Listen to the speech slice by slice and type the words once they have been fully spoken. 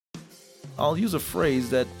I'll use a phrase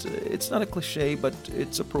that it's not a cliche, but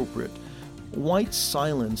it's appropriate. White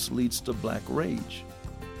silence leads to black rage.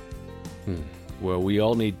 Well, we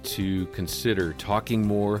all need to consider talking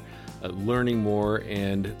more, learning more,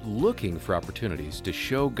 and looking for opportunities to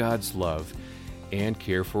show God's love and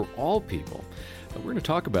care for all people. We're going to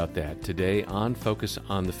talk about that today on Focus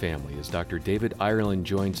on the Family as Dr. David Ireland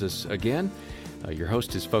joins us again. Your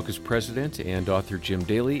host is Focus President and author Jim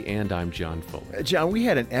Daly, and I'm John Fuller. John, we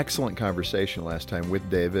had an excellent conversation last time with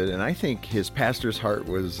David, and I think his pastor's heart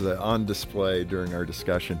was on display during our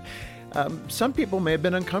discussion. Some people may have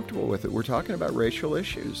been uncomfortable with it. We're talking about racial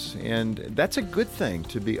issues, and that's a good thing,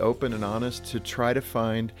 to be open and honest, to try to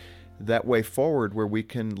find that way forward where we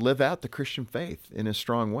can live out the Christian faith in a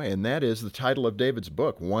strong way. And that is the title of David's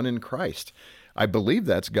book, One in Christ. I believe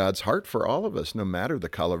that's God's heart for all of us, no matter the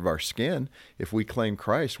color of our skin. If we claim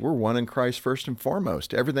Christ, we're one in Christ first and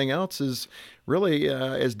foremost. Everything else is really,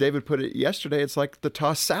 as David put it yesterday, it's like the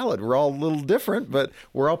tossed salad. We're all a little different, but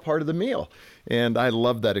we're all part of the meal. And I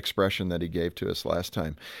love that expression that he gave to us last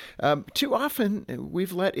time. Too often,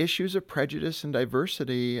 we've let issues of prejudice and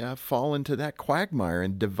diversity fall into that quagmire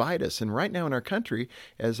and divide us. And right now in our country,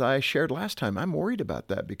 as I shared last time, I'm worried about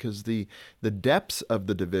that because the depths of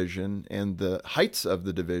the division and the heights of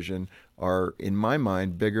the division are, in my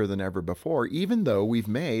mind, bigger than ever before, even though we've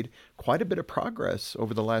made quite a bit of progress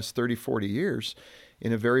over the last 30, 40 years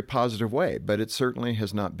in a very positive way, but it certainly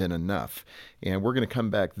has not been enough. And we're going to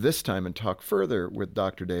come back this time and talk further with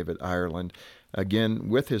Dr. David Ireland, again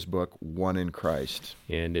with his book, One in Christ.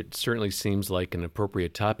 And it certainly seems like an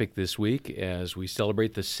appropriate topic this week as we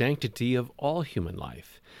celebrate the sanctity of all human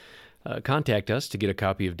life. Contact us to get a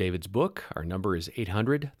copy of David's book. Our number is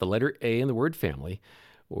 800, the letter A in the word family,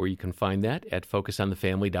 or you can find that at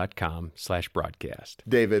focusonthefamily.com/broadcast.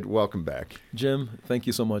 David, welcome back. Jim, thank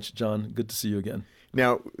you so much. John, good to see you again.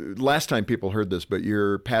 Now, last time people heard this, but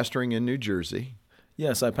you're pastoring in New Jersey.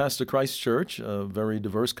 Yes, I pastor Christ Church, a very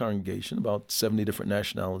diverse congregation, about 70 different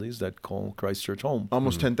nationalities that call Christ Church home.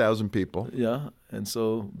 Almost 10,000 people. Yeah, and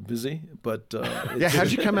so busy, but... yeah, how'd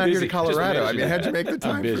you come out here to Colorado? I mean, how'd you make the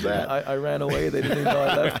time for that? I ran away. They didn't even know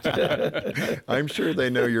I left. I'm sure they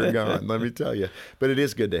know you're gone, let me tell you. But it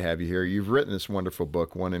is good to have you here. You've written this wonderful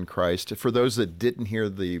book, One in Christ. For those that didn't hear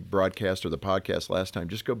the broadcast or the podcast last time,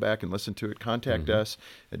 just go back and listen to it. Contact us.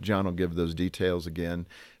 John will give those details again.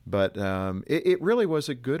 But it really was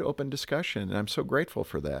a good open discussion, and I'm so grateful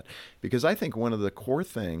for that, because I think one of the core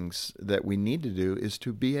things that we need to do is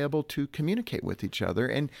to be able to communicate with each other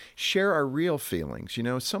and share our real feelings. You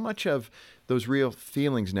know, so much of those real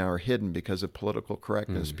feelings now are hidden because of political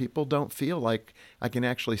correctness. People don't feel like I can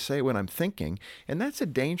actually say what I'm thinking, and that's a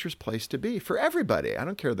dangerous place to be for everybody. I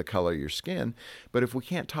don't care the color of your skin, but if we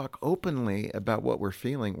can't talk openly about what we're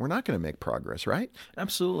feeling, we're not going to make progress, right?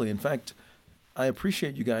 Absolutely. In fact, I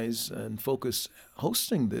appreciate you guys and Focus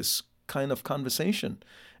hosting this kind of conversation,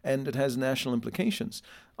 and it has national implications.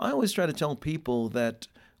 I always try to tell people that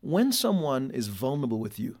when someone is vulnerable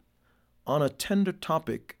with you on a tender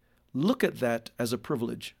topic, look at that as a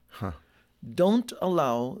privilege. Don't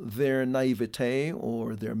allow their naivete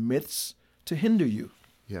or their myths to hinder you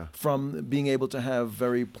from being able to have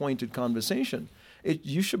very pointed conversation.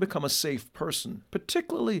 You should become a safe person,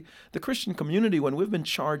 particularly the Christian community, when we've been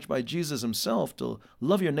charged by Jesus himself to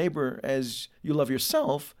love your neighbor as you love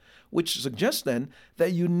yourself, which suggests then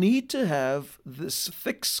that you need to have this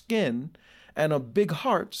thick skin and a big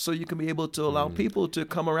heart so you can be able to allow people to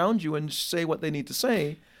come around you and say what they need to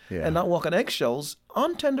say and not walk on eggshells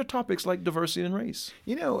on tender topics like diversity and race.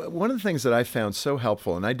 You know, one of the things that I found so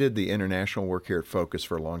helpful, and I did the international work here at Focus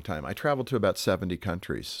for a long time. I traveled to about 70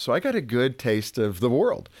 countries, so I got a good taste of the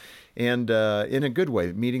world, and in a good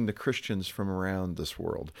way, meeting the Christians from around this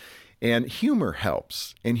world. And humor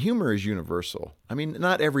helps, and humor is universal. I mean,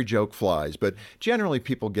 not every joke flies, but generally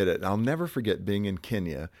people get it. I'll never forget being in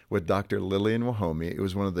Kenya with Dr. Lillian Wahome. It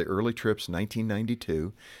was one of the early trips,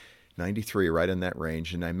 1992. 93, right in that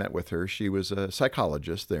range, and I met with her. She was a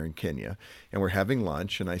psychologist there in Kenya, and we're having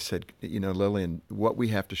lunch, and I said, you know, Lillian, what we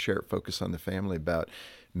have to share at Focus on the Family about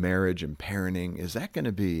marriage and parenting, is that going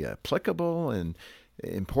to be applicable and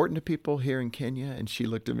important to people here in Kenya? And she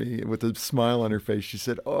looked at me with a smile on her face. She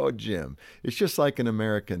said, oh, Jim, it's just like an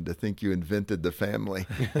American to think you invented the family.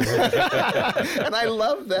 And I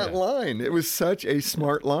love that line. It was such a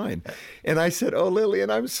smart line. And I said, oh, Lillian,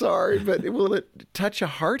 I'm sorry, but will it touch a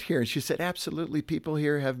heart here? And she said, absolutely. People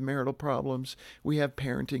here have marital problems. We have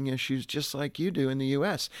parenting issues just like you do in the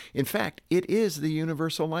U.S. In fact, it is the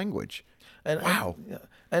universal language. And, Wow.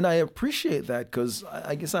 and I appreciate that because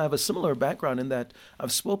I guess I have a similar background in that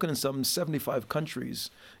I've spoken in some 75 countries,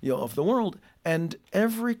 of the world. And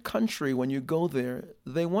every country, when you go there,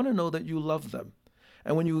 they want to know that you love them.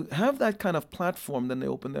 And when you have that kind of platform, then they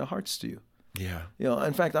open their hearts to you. Yeah.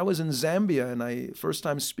 In fact, I was in Zambia, and first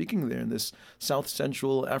time speaking there in this South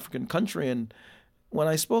Central African country, and when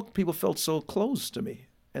I spoke, people felt so close to me.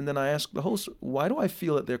 And then I asked the host, why do I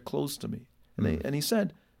feel that they're close to me? And he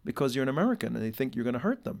said, because you're an American, and they think you're going to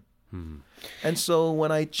hurt them. And so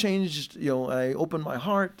when I changed, I opened my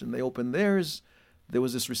heart, and they opened theirs, there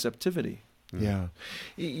was this receptivity. Yeah.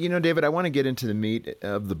 David, I want to get into the meat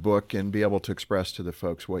of the book and be able to express to the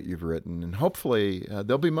folks what you've written. And hopefully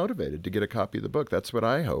they'll be motivated to get a copy of the book. That's what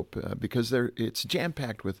I hope, because it's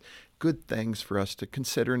jam-packed with good things for us to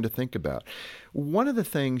consider and to think about. One of the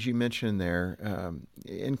things you mentioned there,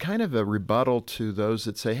 in kind of a rebuttal to those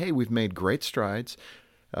that say, hey, we've made great strides,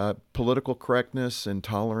 political correctness and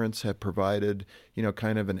tolerance have provided,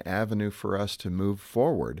 kind of an avenue for us to move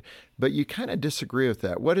forward. But you kind of disagree with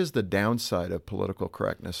that. What is the downside of political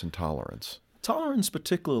correctness and tolerance? Tolerance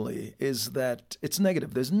particularly is that it's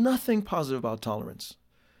negative. There's nothing positive about tolerance.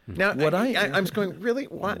 Now, I'm just going, really?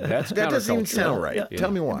 What? That's that doesn't even sound right. Yeah.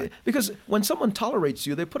 Tell me why. Because when someone tolerates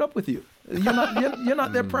you, they put up with you. You're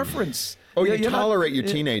not their preference. Oh, you tolerate your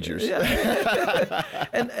teenagers. Yeah.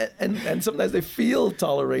 and sometimes they feel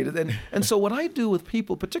tolerated. And so what I do with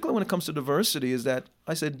people, particularly when it comes to diversity, is that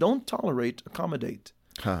I say, don't tolerate, accommodate.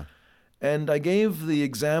 Huh. And I gave the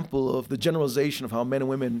example of the generalization of how men and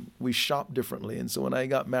women, we shop differently. And so when I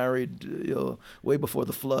got married, way before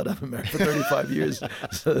the flood, I've been married for 35 years,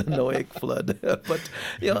 so the Noahic flood. But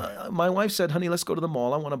my wife said, honey, let's go to the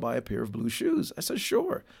mall. I want to buy a pair of blue shoes. I said,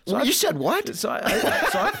 sure. So You said what? So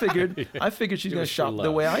I figured she's going to shop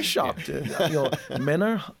the way I shopped. Men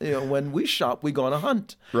are, when we shop, we go on a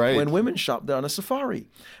hunt. Right. When women shop, they're on a safari.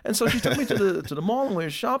 And so she took me to the mall, and we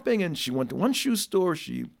were shopping, and she went to one shoe store.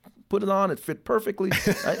 She put it on. It fit perfectly.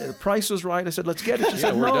 The price was right. I said, let's get it. She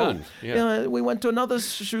said, we're no. done. Yeah. We went to another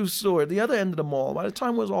shoe store at the other end of the mall. By the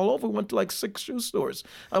time it was all over, we went to like 6 shoe stores.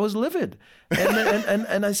 I was livid.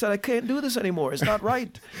 And I said, I can't do this anymore. It's not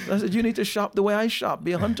right. And I said, you need to shop the way I shop.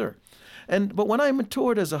 Be a hunter. But when I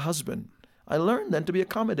matured as a husband, I learned then to be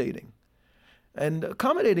accommodating. And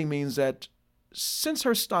accommodating means that since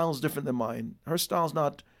her style is different than mine, her style's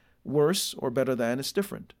not worse or better than, it's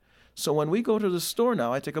different. So when we go to the store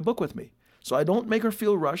now, I take a book with me. So I don't make her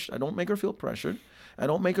feel rushed. I don't make her feel pressured. I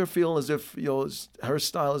don't make her feel as if her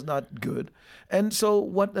style is not good. And so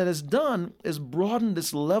what that has done is broaden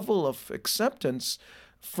this level of acceptance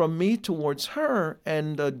from me towards her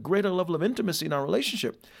and a greater level of intimacy in our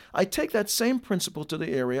relationship. I take that same principle to the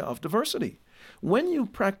area of diversity. When you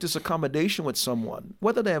practice accommodation with someone,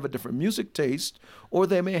 whether they have a different music taste or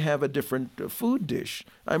they may have a different food dish.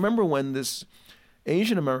 I remember when this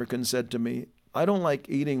Asian American said to me, I don't like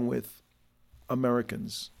eating with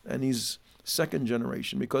Americans. And he's second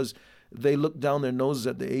generation because they look down their noses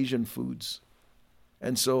at the Asian foods.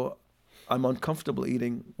 And so I'm uncomfortable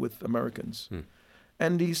eating with Americans.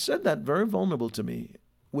 And he said that very vulnerable to me,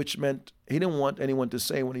 which meant he didn't want anyone to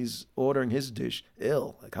say when he's ordering his dish,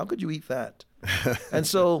 ill. Like, how could you eat that? And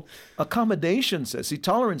so accommodation says, see,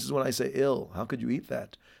 tolerance is when I say ill. How could you eat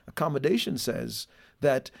that? Accommodation says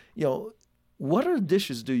that, what are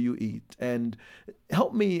dishes do you eat? And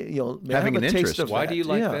help me, may Having I have an a taste interest. of Why that. do you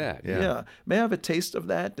like that? Yeah. May I have a taste of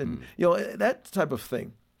that? And, that type of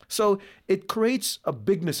thing. So it creates a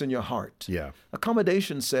bigness in your heart. Yeah.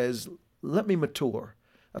 Accommodation says, let me mature.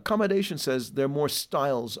 Accommodation says there are more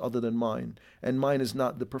styles other than mine, and mine is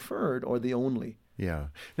not the preferred or the only. Yeah.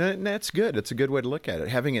 And that's good. It's a good way to look at it,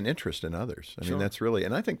 having an interest in others. I mean, that's really,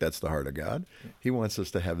 and I think that's the heart of God. He wants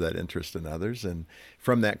us to have that interest in others. And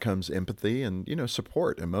from that comes empathy and,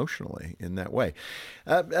 support emotionally in that way.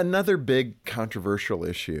 Another big controversial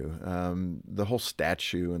issue, the whole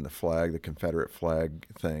statue and the flag, the Confederate flag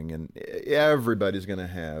thing. And everybody's going to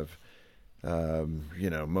have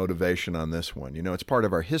motivation on this one. It's part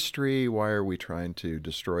of our history. Why are we trying to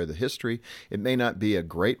destroy the history? It may not be a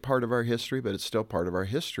great part of our history, but it's still part of our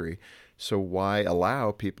history. So why allow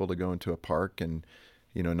people to go into a park and,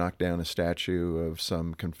 knock down a statue of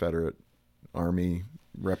some Confederate Army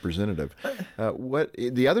representative? What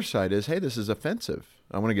the other side is, hey, this is offensive.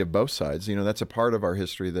 I want to give both sides. That's a part of our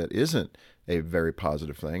history that isn't a very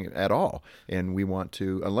positive thing at all. And we want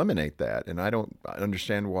to eliminate that. And I don't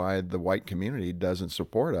understand why the white community doesn't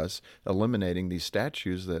support us eliminating these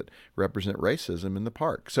statues that represent racism in the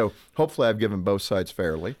park. So hopefully I've given both sides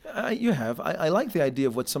fairly. You have. I like the idea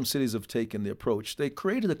of what some cities have taken, the approach. They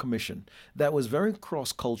created a commission that was very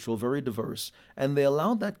cross-cultural, very diverse, and they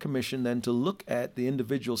allowed that commission then to look at the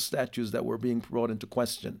individual statues that were being brought into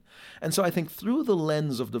question. And so I think through the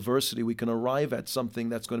lens of diversity, we can arrive at something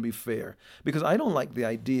that's going to be fair. Because I don't like the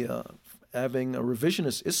idea of having a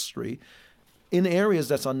revisionist history in areas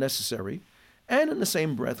that's unnecessary. And in the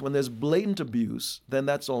same breath, when there's blatant abuse, then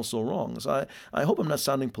that's also wrong. So I hope I'm not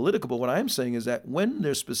sounding political, but what I'm saying is that when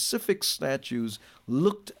there's specific statues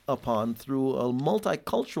looked upon through a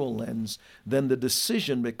multicultural lens, then the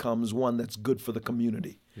decision becomes one that's good for the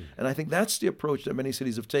community. And I think that's the approach that many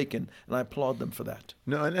cities have taken, and I applaud them for that.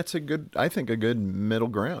 No, and that's a good middle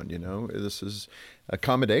ground. This is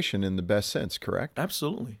accommodation in the best sense, correct?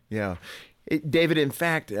 Absolutely. Yeah. David, in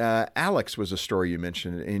fact, Alex was a story you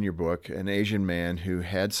mentioned in your book, an Asian man who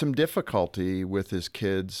had some difficulty with his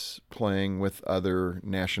kids playing with other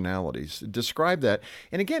nationalities. Describe that.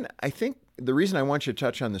 And again, I think the reason I want you to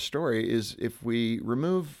touch on the story is if we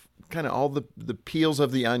remove kind of all the peels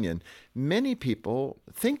of the onion, many people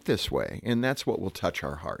think this way, and that's what will touch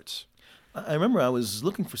our hearts. I remember I was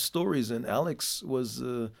looking for stories, and Alex was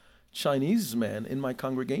a Chinese man in my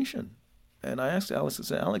congregation. And I asked Alex, I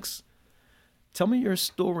said, Alex, tell me your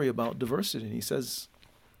story about diversity. And he says,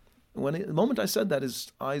 the moment I said that,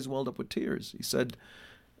 his eyes welled up with tears. He said,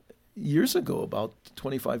 years ago, about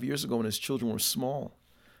 25 years ago, when his children were small,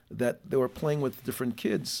 that they were playing with different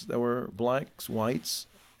kids. There were blacks, whites,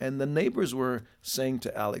 and the neighbors were saying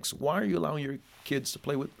to Alex, why are you allowing your kids to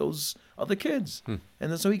play with those other kids? And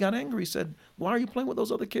then so he got angry. He said, why are you playing with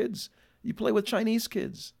those other kids? You play with Chinese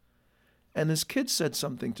kids. And his kid said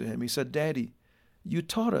something to him. He said, Daddy, you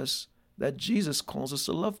taught us that Jesus calls us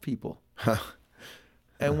to love people.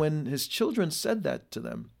 And when his children said that to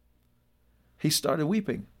them, he started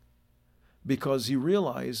weeping because he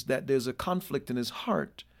realized that there's a conflict in his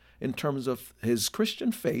heart in terms of his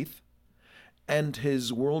Christian faith and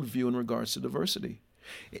his worldview in regards to diversity.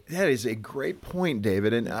 That is a great point,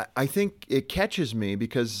 David. And I think it catches me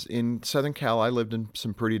because in Southern Cal, I lived in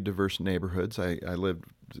some pretty diverse neighborhoods. I lived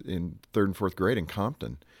in third and fourth grade in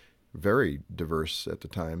Compton. Very diverse at the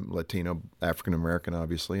time, Latino, African American,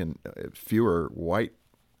 obviously, and fewer white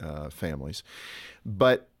families.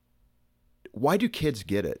 But why do kids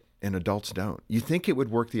get it and adults don't? You think it would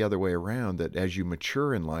work the other way around, that as you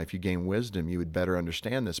mature in life, you gain wisdom, you would better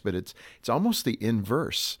understand this. But it's almost the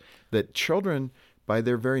inverse, that children, by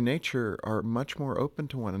their very nature, are much more open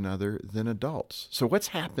to one another than adults. So what's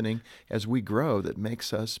happening as we grow that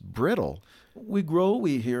makes us brittle? We grow,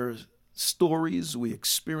 we hear stories, we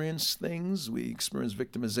experience things, we experience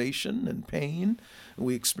victimization and pain,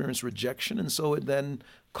 we experience rejection, and so it then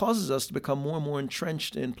causes us to become more and more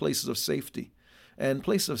entrenched in places of safety. And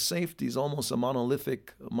place of safety is almost a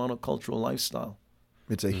monolithic, monocultural lifestyle.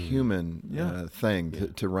 It's a human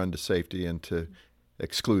thing to run to safety and to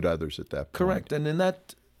exclude others at that point. Correct. And in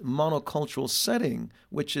that monocultural setting,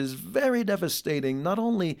 which is very devastating, not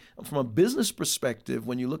only from a business perspective,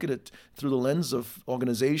 when you look at it through the lens of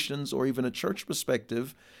organizations or even a church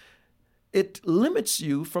perspective, it limits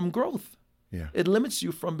you from growth. Yeah. It limits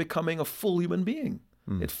you from becoming a full human being.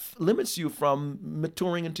 It limits you from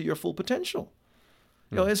maturing into your full potential.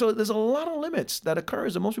 And so there's a lot of limits that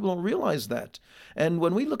occurs, and most people don't realize that. And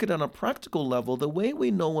when we look at it on a practical level, the way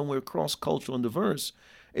we know when we're cross-cultural and diverse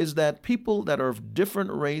is that people that are of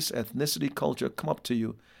different race, ethnicity, culture come up to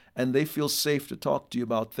you, and they feel safe to talk to you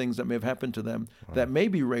about things that may have happened to them that may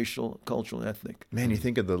be racial, cultural, and ethnic. Man, you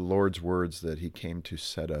think of the Lord's words that he came to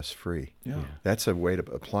set us free. Yeah. That's a way to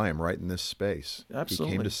apply them right in this space.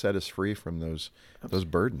 Absolutely. He came to set us free from those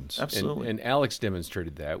burdens. Absolutely. And Alex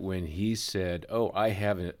demonstrated that when he said, I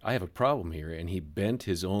have a problem here, and he bent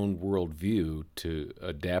his own worldview to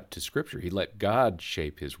adapt to Scripture. He let God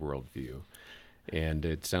shape his worldview. And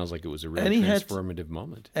it sounds like it was a really transformative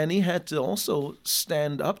moment. And he had to also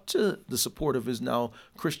stand up to the support of his now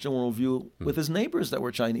Christian worldview with his neighbors that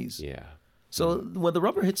were Chinese. Yeah. So when the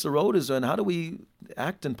rubber hits the road is on how do we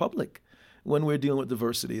act in public when we're dealing with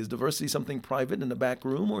diversity? Is diversity something private in the back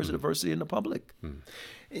room, or is it diversity in the public?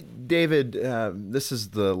 David, this is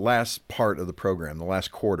the last part of the program, the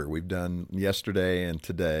last quarter. We've done yesterday and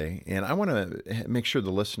today, and I want to make sure the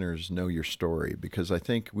listeners know your story, because I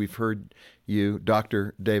think we've heard you,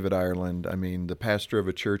 Dr. David Ireland, the pastor of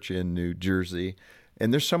a church in New Jersey,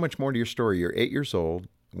 and there's so much more to your story. You're 8 years old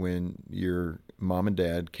when your mom and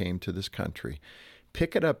dad came to this country.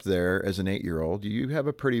 pick it up there as an 8-year-old. You have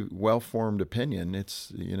a pretty well-formed opinion.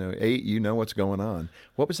 It's, 8, you know what's going on.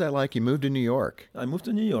 What was that like? You moved to New York. I moved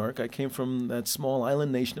to New York. I came from that small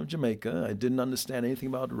island nation of Jamaica. I didn't understand anything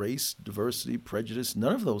about race, diversity, prejudice,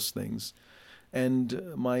 none of those things.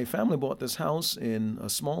 And my family bought this house in a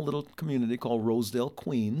small little community called Rosedale,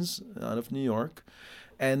 Queens, out of New York.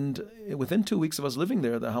 And within 2 weeks of us living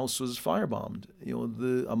there, the house was firebombed.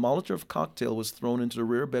 A Molotov cocktail was thrown into the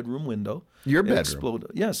rear bedroom window. Your bedroom? It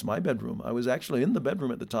exploded. Yes, my bedroom. I was actually in the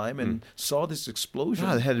bedroom at the time and saw this explosion.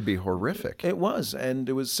 God, it had to be horrific. It was, and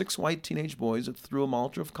there was 6 white teenage boys that threw a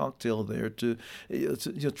Molotov cocktail there to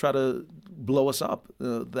try to blow us up.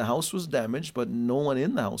 The house was damaged, but no one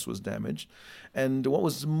in the house was damaged. And what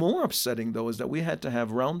was more upsetting, though, is that we had to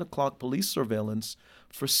have round-the-clock police surveillance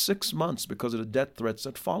for 6 months because of the death threats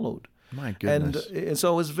that followed. My goodness. And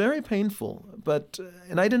so it was very painful.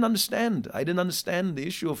 And I didn't understand. I didn't understand the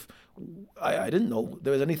issue of, I didn't know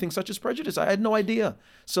there was anything such as prejudice. I had no idea.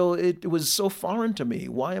 So it was so foreign to me.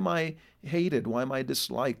 Why am I hated? Why am I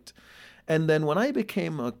disliked? And then when I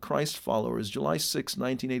became a Christ follower, it was July 6,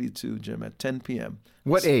 1982, Jim, at 10 p.m.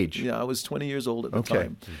 What age? Yeah, I was 20 years old at the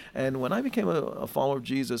time. And when I became a follower of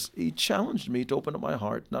Jesus, he challenged me to open up my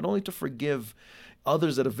heart, not only to forgive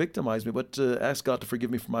others that have victimized me, but to ask God to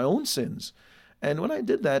forgive me for my own sins. And when I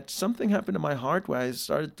did that, something happened in my heart where I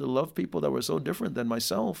started to love people that were so different than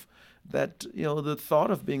myself that, the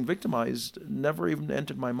thought of being victimized never even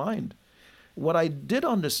entered my mind. What I did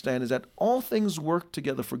understand is that all things work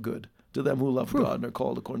together for good to them who love God and are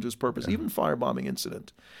called according to his purpose, even firebombing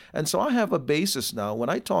incident. And so I have a basis now. When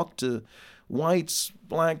I talk to whites,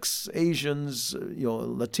 blacks, Asians,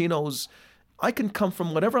 Latinos, I can come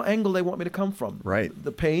from whatever angle they want me to come from. Right.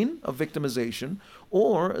 The pain of victimization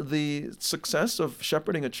or the success of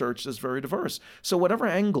shepherding a church that's very diverse. So whatever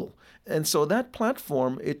angle. And so that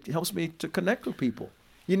platform, it helps me to connect with people.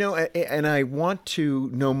 And I want to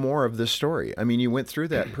know more of this story. I mean, you went through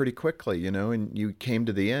that pretty quickly, and you came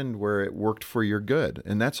to the end where it worked for your good.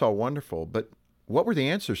 And that's all wonderful. But what were the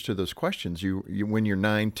answers to those questions you when you're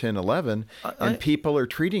 9, 10, 11, and people are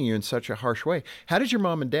treating you in such a harsh way? How did your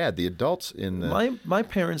mom and dad, the adults in the my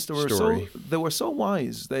parents, they were so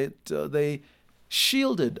wise. They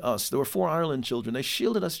shielded us. There were 4 Ireland children. They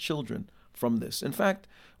shielded us children from this. In fact,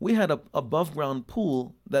 we had a above ground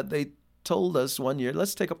pool that they told us one year,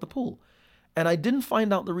 let's take up the pool. And I didn't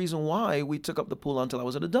find out the reason why we took up the pool until I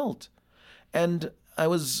was an adult. And I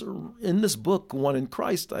was in this book, One in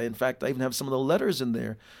Christ. I even have some of the letters in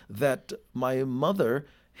there that my mother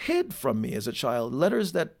hid from me as a child,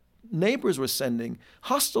 letters that neighbors were sending,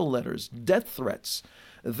 hostile letters, death threats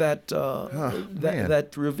that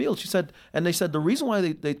revealed. She said, and they said the reason why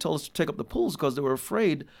they told us to take up the pools because they were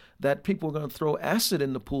afraid that people were going to throw acid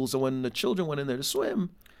in the pools, and when the children went in there to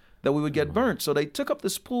swim, that we would get burnt. So they took up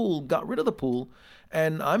this pool, got rid of the pool,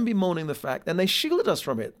 and I'm bemoaning the fact, and they shielded us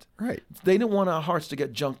from it. Right. They didn't want our hearts to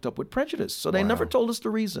get junked up with prejudice, so they never told us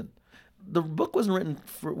the reason. The book wasn't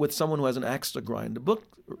written with someone who has an axe to grind. The book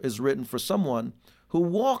is written for someone who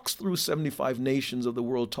walks through 75 nations of the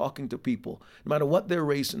world talking to people, no matter what their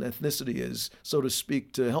race and ethnicity is, so to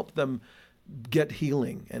speak, to help them get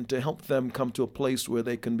healing and to help them come to a place where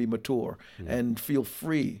they can be mature and feel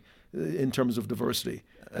free in terms of diversity.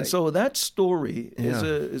 And so that story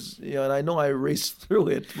is and I know I raced through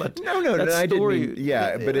it, but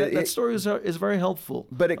that story is very helpful.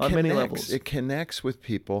 But on many levels. It connects with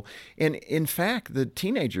people, and in fact, the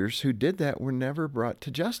teenagers who did that were never brought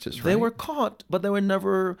to justice. Right? They were caught, but they were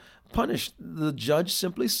never punished. The judge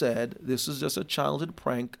simply said, "This is just a childhood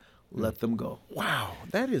prank. Let them go." Wow,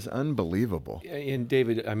 that is unbelievable. And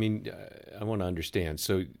David, I mean, I want to understand.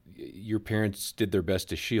 So your parents did their best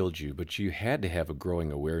to shield you, but you had to have a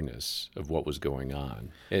growing awareness of what was going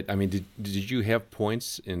on. Did you have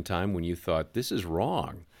points in time when you thought, this is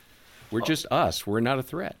wrong? We're just us. We're not a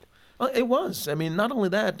threat. It was. Not only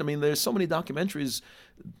that, there's so many documentaries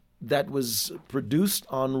that was produced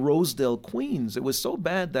on Rosedale, Queens. It was so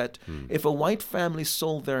bad that if a white family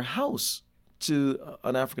sold their house to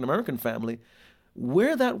an African-American family,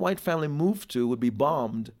 where that white family moved to would be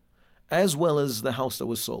bombed, as well as the house that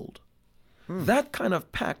was sold. That kind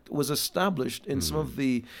of pact was established in some of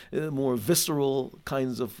the more visceral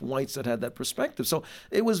kinds of whites that had that perspective. So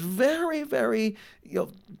it was very, very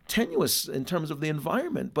tenuous in terms of the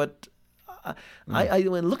environment. But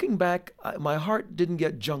when looking back, my heart didn't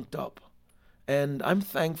get junked up. And I'm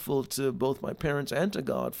thankful to both my parents and to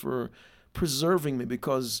God for preserving me,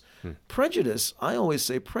 because prejudice, I always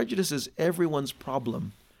say, prejudice is everyone's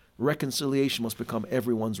problem. Reconciliation must become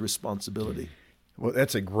everyone's responsibility. Well,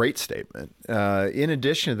 that's a great statement. In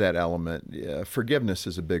addition to that element, forgiveness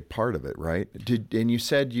is a big part of it, right? And you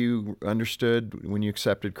said you understood when you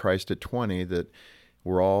accepted Christ at 20 that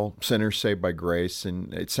we're all sinners saved by grace,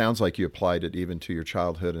 and it sounds like you applied it even to your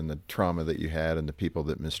childhood and the trauma that you had and the people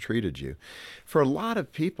that mistreated you. For a lot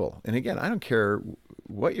of people, and again, I don't care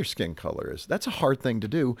what your skin color is, that's a hard thing to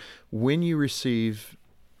do when you receive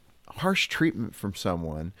harsh treatment from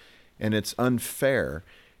someone and it's unfair.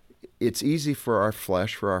 It's easy for our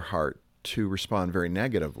flesh, for our heart, to respond very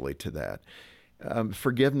negatively to that.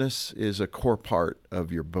 Forgiveness is a core part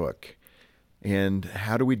of your book. And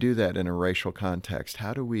how do we do that in a racial context?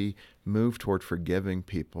 How do we move toward forgiving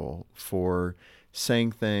people for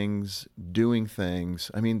saying things, doing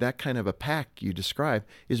things? I mean, that kind of a pack you describe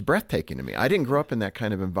is breathtaking to me. I didn't grow up in that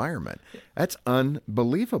kind of environment. That's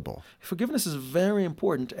unbelievable. Forgiveness is very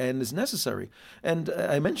important and is necessary. And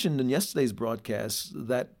I mentioned in yesterday's broadcast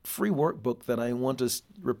that free workbook that I want to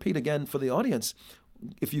repeat again for the audience.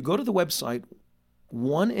 If you go to the website,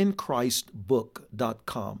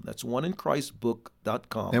 oneinchristbook.com. That's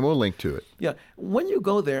oneinchristbook.com. And we'll link to it. Yeah. When you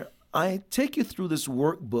go there, I take you through this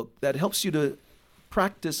workbook that helps you to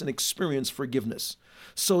practice and experience forgiveness.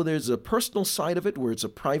 So there's a personal side of it where it's a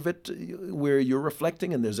private, where you're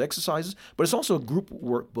reflecting and there's exercises, but it's also a group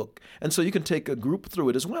workbook. And so you can take a group through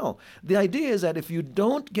it as well. The idea is that if you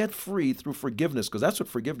don't get free through forgiveness, because that's what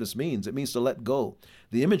forgiveness means, it means to let go.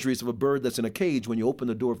 The imagery is of a bird that's in a cage. When you open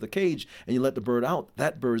the door of the cage and you let the bird out,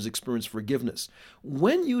 that bird has experienced forgiveness.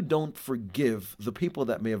 When you don't forgive the people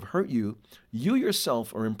that may have hurt you, you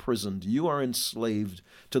yourself are imprisoned. You are enslaved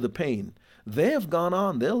to the pain. They have gone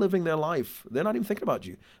on. They're living their life. They're not even thinking about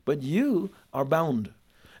you. But you are bound.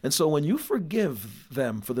 And so when you forgive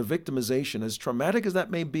them for the victimization, as traumatic as that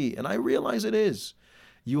may be, and I realize it is,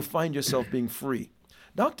 you find yourself being free.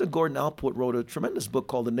 Dr. Gordon Allport wrote a tremendous book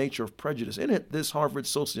called The Nature of Prejudice. In it, this Harvard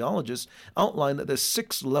sociologist outlined that there's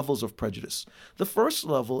 6 levels of prejudice. The first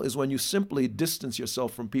level is when you simply distance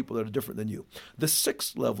yourself from people that are different than you. The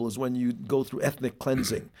 6th level is when you go through ethnic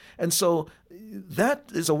cleansing. And so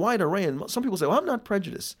that is a wide array. And some people say, well, I'm not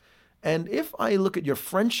prejudiced. And if I look at your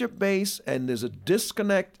friendship base and there's a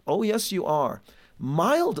disconnect, oh, yes, you are.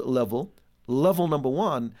 Mild level number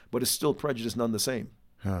 1, but it's still prejudice none the same.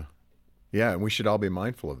 Huh. Yeah, and we should all be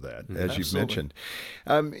mindful of that, as you've Absolutely. mentioned.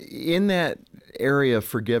 In that area of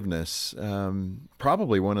forgiveness,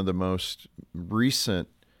 probably one of the most recent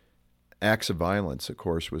acts of violence, of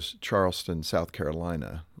course, was Charleston, South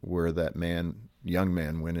Carolina, where that young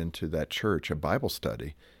man went into that church, a Bible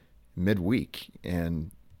study, midweek,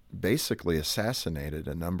 and basically assassinated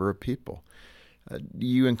a number of people.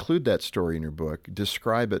 You include that story in your book.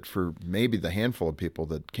 Describe it for maybe the handful of people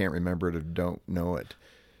that can't remember it or don't know it.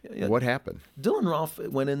 Yeah. What happened? Dylan Rolfe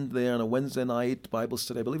went in there on a Wednesday night Bible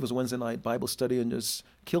study. I believe it was a Wednesday night Bible study, and just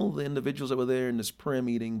killed the individuals that were there in this prayer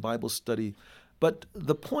meeting, Bible study. But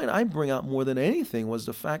the point I bring out more than anything was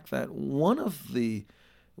the fact that one of the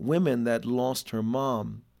women that lost her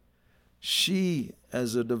mom, she,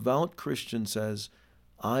 as a devout Christian, says,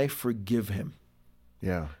 I forgive him.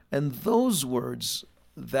 Yeah. And those words,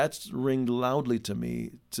 that's ringed loudly to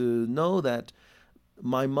me, to know that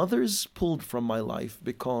my mother's pulled from my life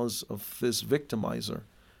because of this victimizer,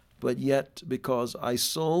 but yet because I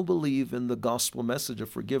so believe in the gospel message of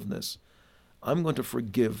forgiveness, I'm going to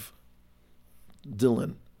forgive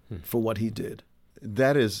Dylan for what he did.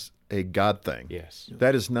 That is a God thing. Yes.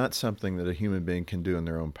 That is not something that a human being can do in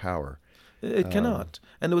their own power. It cannot.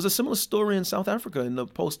 And there was a similar story in South Africa in the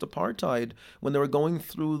post-apartheid when they were going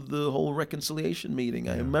through the whole reconciliation meeting.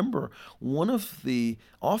 I remember one of the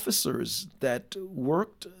officers that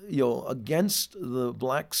worked, against the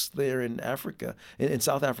blacks there in Africa, in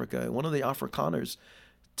South Africa, one of the Afrikaners,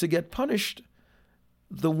 to get punished.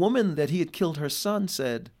 The woman that he had killed her son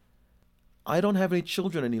said, I don't have any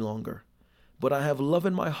children any longer, but I have love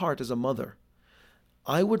in my heart as a mother.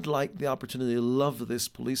 I would like the opportunity to love this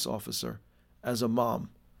police officer as a mom.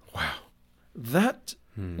 Wow. That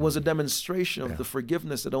was a demonstration of the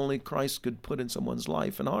forgiveness that only Christ could put in someone's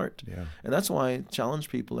life and heart. Yeah. And that's why I challenge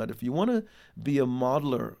people that if you want to be a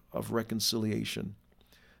modeler of reconciliation,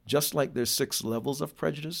 just like there's 6 levels of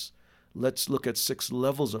prejudice, let's look at 6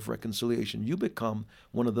 levels of reconciliation. You become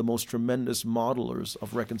one of the most tremendous modelers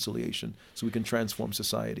of reconciliation so we can transform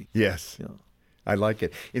society. Yes. Yeah. I like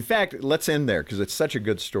it. In fact, let's end there because it's such a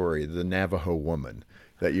good story, the Navajo woman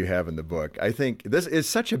that you have in the book. I think this is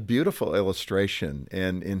such a beautiful illustration,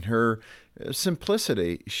 and in her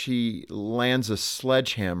simplicity, she lands a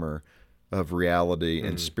sledgehammer of reality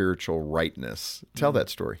and spiritual rightness. Tell that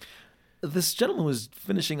story. this gentleman was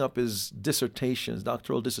finishing up his dissertation, his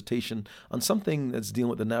doctoral dissertation, on something that's dealing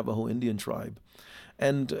with the Navajo Indian tribe.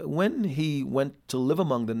 And when he went to live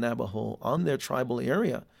among the Navajo on their tribal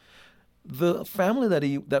area, the family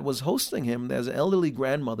that was hosting him, there's an elderly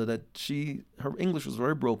grandmother her English was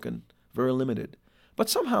very broken, very limited. But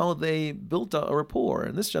somehow they built a rapport,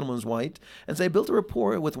 and this gentleman was white, and so they built a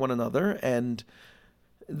rapport with one another, and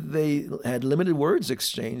they had limited words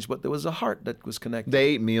exchanged, but there was a heart that was connected. They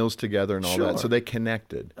ate meals together and all Sure. that, so they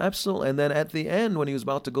connected. Absolutely. And then at the end, when he was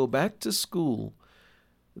about to go back to school,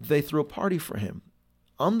 they threw a party for him.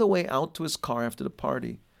 On the way out to his car after the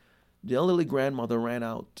party, the elderly grandmother ran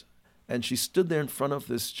out, and she stood there in front of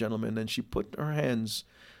this gentleman, and she put her hands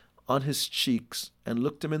on his cheeks and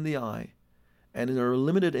looked him in the eye. And in her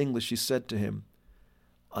limited English, she said to him,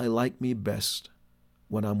 "I like me best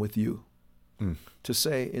when I'm with you." To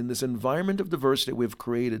say, in this environment of diversity we've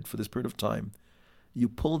created for this period of time, you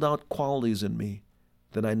pulled out qualities in me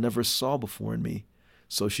that I never saw before in me.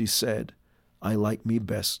 So she said, "I like me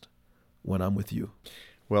best when I'm with you."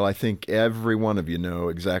 Well, I think every one of you know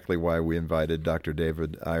exactly why we invited Dr.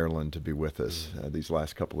 David Ireland to be with us these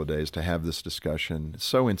last couple of days to have this discussion.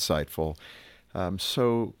 So insightful,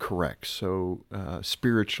 so correct, so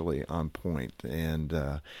spiritually on point.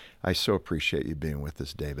 And I so appreciate you being with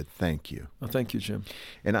us, David. Thank you. Well, thank you, Jim.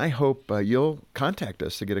 And I hope you'll contact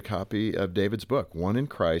us to get a copy of David's book, One in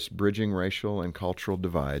Christ, Bridging Racial and Cultural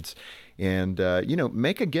Divides. And,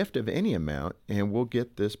 make a gift of any amount, and we'll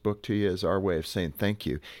get this book to you as our way of saying thank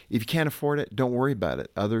you. If you can't afford it, don't worry about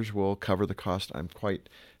it. Others will cover the cost, I'm quite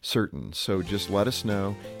certain. So just let us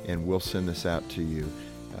know, and we'll send this out to you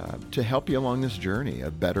to help you along this journey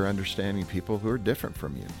of better understanding people who are different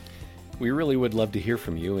from you. We really would love to hear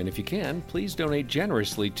from you, and if you can, please donate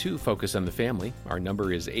generously to Focus on the Family. Our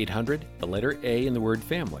number is 800, the letter A in the word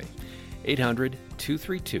family,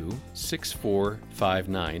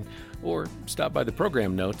 800-232-6459, or stop by the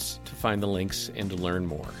program notes to find the links and to learn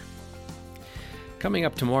more. Coming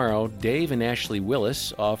up tomorrow, Dave and Ashley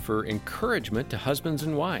Willis offer encouragement to husbands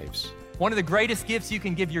and wives. One of the greatest gifts you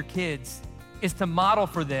can give your kids is to model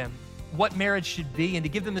for them what marriage should be and to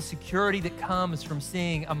give them the security that comes from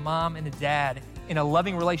seeing a mom and a dad in a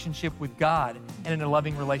loving relationship with God and in a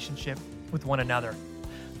loving relationship with one another.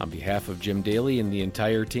 On behalf of Jim Daly and the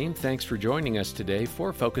entire team, thanks for joining us today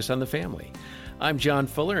for Focus on the Family. I'm John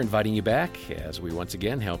Fuller, inviting you back as we once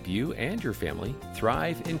again help you and your family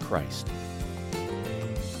thrive in Christ.